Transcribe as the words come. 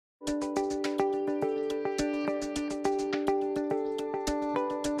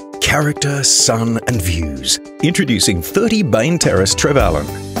character, sun and views. Introducing 30 Bain Terrace, Trevallyn.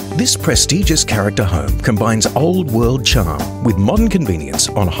 This prestigious character home combines old-world charm with modern convenience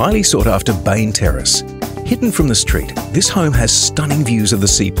on highly sought-after Bain Terrace. Hidden from the street, this home has stunning views of the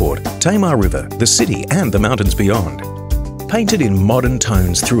seaport, Tamar River, the city and the mountains beyond. Painted in modern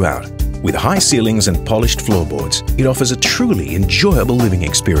tones throughout, with high ceilings and polished floorboards, it offers a truly enjoyable living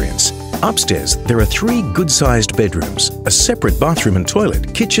experience. Upstairs, there are 3 good-sized bedrooms, a separate bathroom and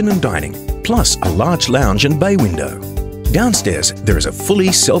toilet, kitchen and dining, plus a large lounge and bay window. Downstairs, there is a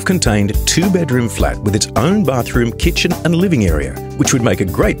fully self-contained 2-bedroom flat with its own bathroom, kitchen and living area, which would make a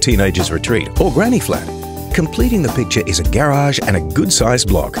great teenager's retreat or granny flat. Completing the picture is a garage and a good-sized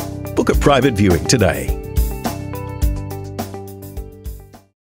block. Book a private viewing today.